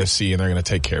in the AFC and they're going to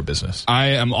take care of business. I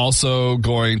am also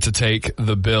going to take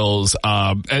the Bills.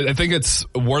 I think it's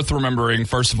worth remembering,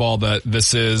 first of all, that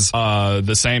this is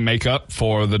the same makeup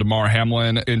for the DeMar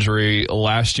Hamlin injury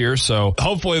last year. So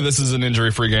hopefully this is an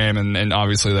injury-free game and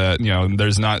obviously that,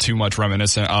 there's not too much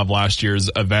reminiscent of last year's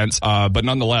events. But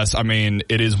nonetheless, I mean,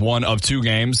 it is one of two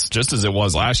games, just as it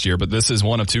was last year, but this is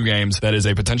one of two games that is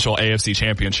a potential AFC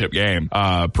championship game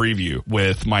preview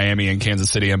with Miami and Kansas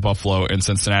City and Buffalo and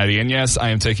Cincinnati. And yes, I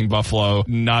am taking Buffalo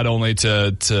not only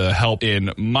to help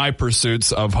in my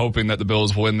pursuits of hoping that the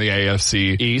Bills win the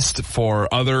AFC East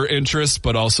for other interests,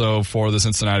 but also for the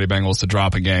Cincinnati Bengals to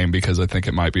drop a game because I think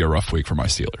it might be a rough week for my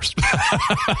Steelers.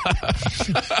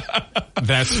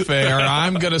 That's fair.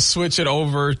 I'm going to switch it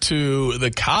over to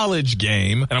the college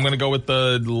game, and I'm going to go with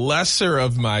the lesser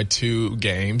of my two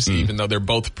games, even though they're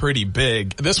both pretty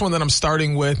big. This one that I'm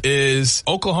starting with is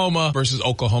Oklahoma versus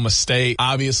Oklahoma State.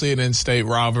 Obviously, an in-state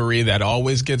rivalry that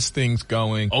always gets things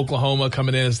going. Oklahoma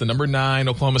coming in as the number 9.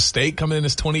 Oklahoma State coming in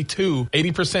as 22.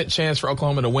 80% chance for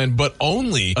Oklahoma to win, but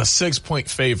only a 6-point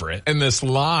favorite. And this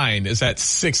line is at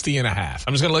 60.5.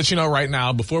 I'm just going to let you know right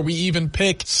now, before we even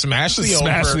pick, smash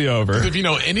the over. If you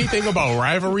know anything about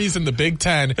rivalries in the Big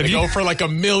Ten, they go for like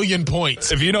 1,000,000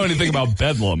 points. If you know anything about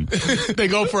Bedlam, they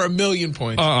go for 1,000,000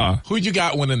 points. Who you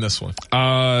got winning this one?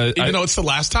 Even though it's the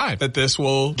last time that this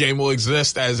game will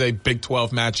exist as a Big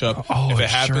 12 matchup. If it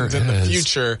happens in the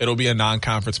future, it'll be a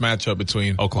non-conference matchup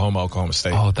between Oklahoma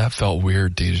State. Oh, that felt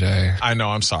weird, DJ. I know,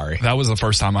 I'm sorry. That was the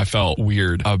first time I felt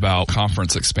weird about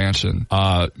conference expansion.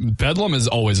 Bedlam is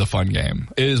always a fun game.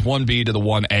 It is 1B to the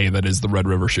 1A that is the Red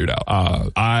River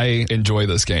Shootout. I enjoy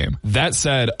this game. That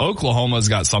said, Oklahoma's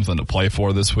got something to play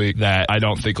for this week that I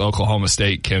don't think Oklahoma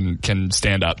State can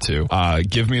stand up to.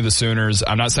 Give me the Sooners.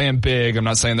 I'm not saying big. I'm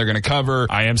not saying they're going to cover.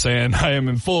 I am saying I am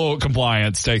in full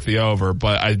compliance, take the over,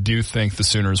 but I do think the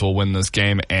Sooners will win this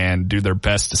game and do their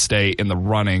best to stay in the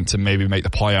running to maybe make the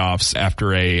playoffs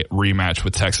after a rematch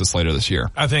with Texas later this year.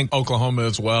 I think Oklahoma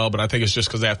as well, but I think it's just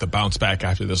because they have to bounce back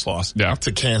after this loss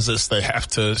to Kansas. They have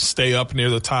to stay up near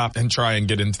the top and try and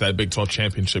get into that Big 12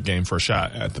 championship game for a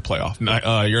shot at the playoff.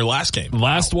 Your last game.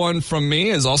 Last one from me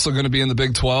is also going to be in the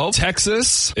Big 12.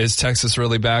 Texas. Is Texas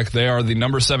really back? They are the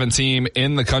number 7 team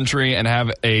in the country and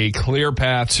have a clear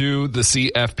path to the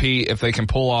CFP if they can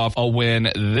pull off a win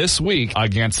this week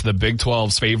against against the Big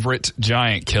 12's favorite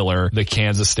giant killer, the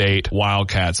Kansas State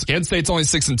Wildcats. Kansas State's only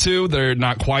 6-2. They're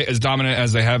not quite as dominant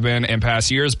as they have been in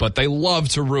past years, but they love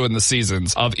to ruin the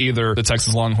seasons of either the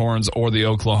Texas Longhorns or the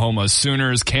Oklahoma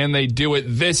Sooners. Can they do it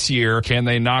this year? Can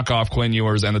they knock off Quinn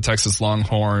Ewers and the Texas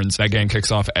Longhorns? That game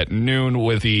kicks off at noon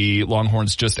with the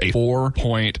Longhorns just a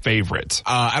 4-point favorite.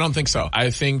 I don't think so.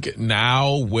 I think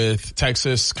now with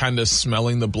Texas kind of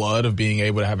smelling the blood of being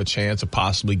able to have a chance of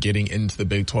possibly getting into the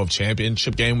Big 12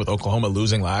 championship game with Oklahoma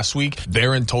losing last week,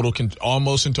 they're in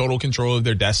almost in total control of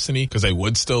their destiny because they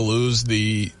would still lose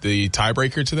the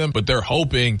tiebreaker to them, but they're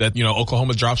hoping that,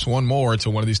 Oklahoma drops one more to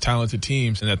one of these talented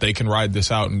teams and that they can ride this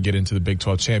out and get into the Big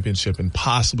 12 championship and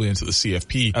possibly into the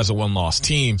CFP as a one-loss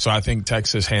team. So I think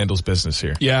Texas handles business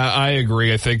here. Yeah, I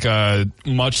agree. I think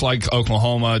much like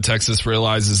Oklahoma, Texas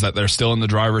realizes that they're still in the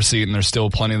driver's seat and there's still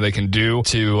plenty they can do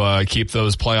to keep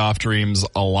those playoff dreams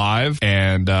alive.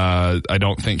 And I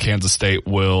don't think Kansas State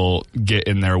will get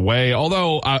in their way.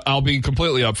 Although I'll be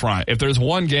completely upfront. If there's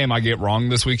one game I get wrong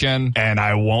this weekend, and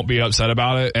I won't be upset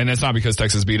about it, and it's not because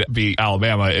Texas beat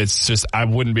Alabama, it's just I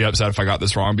wouldn't be upset if I got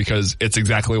this wrong because it's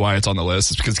exactly why it's on the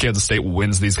list. It's because Kansas State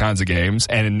wins these kinds of games,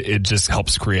 and it just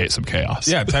helps create some chaos.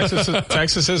 Yeah,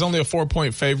 Texas is only a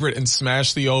 4-point favorite and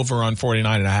smashed the over on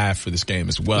 49.5 for this game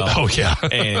as well. Oh, yeah.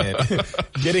 And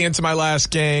getting into my last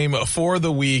game for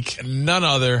the week, none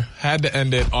other, had to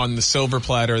end it on the silver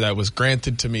platter that was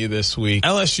granted to me this week.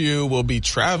 LSU will be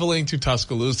traveling to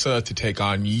Tuscaloosa to take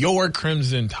on your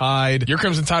Crimson Tide. Your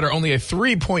Crimson Tide are only a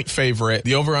 3-point favorite.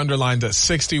 The over-under line's at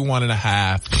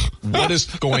 61.5.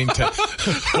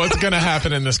 What's going to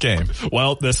happen in this game?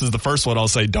 Well, this is the first one I'll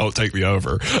say don't take the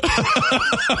over.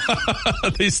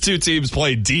 These two teams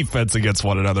play defense against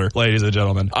one another, ladies and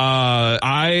gentlemen.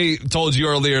 I told you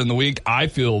earlier in the week, I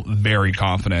feel very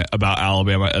confident about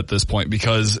Alabama at this point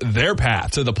because their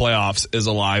path to the playoffs is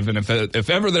alive. And if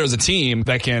ever there's a team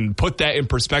that can put that in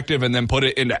perspective and then put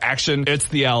it into action, it's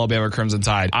the Alabama Crimson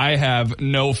Tide. I have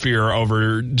no fear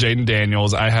over Jaden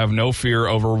Daniels. I have no fear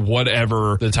over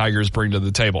whatever the Tigers bring to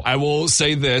the table. I will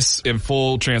say this in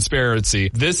full transparency.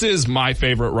 This is my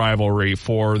favorite rivalry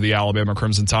for the Alabama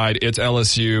Crimson Tide. It's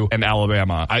LSU and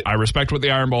Alabama. I respect what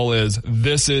the Iron Bowl is.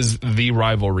 This is the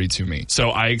rivalry to me. So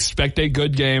I expect a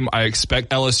good game. I expect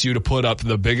LSU to put up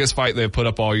the biggest fight they've put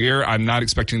up all year. I'm not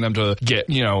expecting them to get,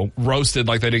 roasted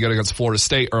like they did against Florida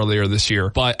State earlier this year,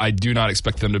 but I do not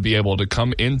expect them to be able to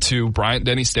come into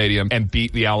Bryant-Denny Stadium and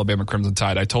beat the Alabama Crimson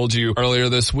Tide. I told you earlier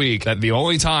this week that the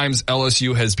only times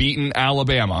LSU has beaten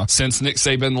Alabama since Nick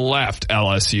Saban left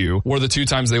LSU were the two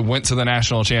times they went to the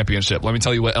national championship. Let me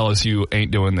tell you what LSU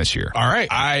ain't doing this year. All right.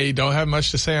 I don't have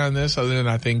much to say on this other than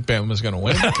I think Bama's going to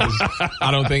win because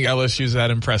I don't think LSU's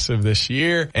that impressive this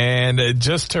year. And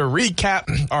just to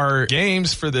recap our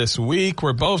games for this week,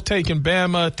 we're both taking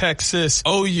Bama, Texas,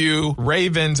 OU,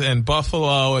 Ravens, and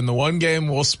Buffalo. And the one game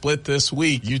we'll split this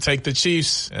week, you take the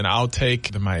Chiefs and I'll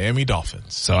take the Miami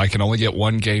Dolphins. So I can only get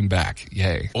one game back.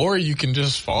 Yay. Or you can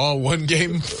just fall one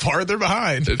game farther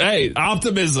behind. Hey,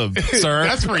 optimism, sir.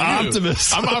 That's for you.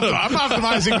 Optimism. I'm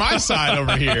optimizing my side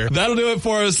over here. That'll do it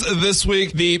for us this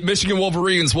week. The Michigan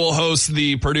Wolverines will host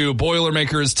the Purdue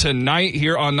Boilermakers tonight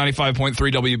here on 95.3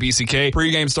 WBCK.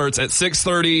 Pre-game starts at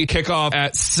 6:30, kickoff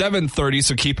at 7:30,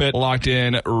 so keep it locked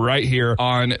in right here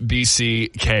on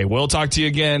BCK. We'll talk to you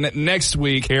again next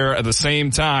week here at the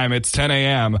same time. It's 10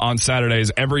 a.m. on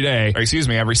Saturdays every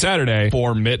Saturday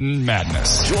for Mitten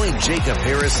Madness. Join Jacob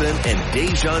Harrison and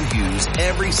Da'Jzon Hughes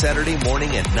every Saturday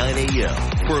morning at 9 a.m.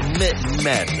 for Mitten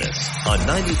Madness on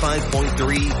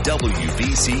 95.3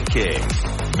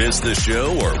 WBCK. Miss the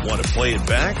show or want to play it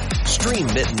back? Stream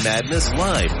Mitten Madness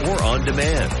live or on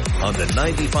demand on the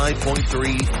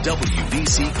 95.3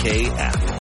 WBCK app.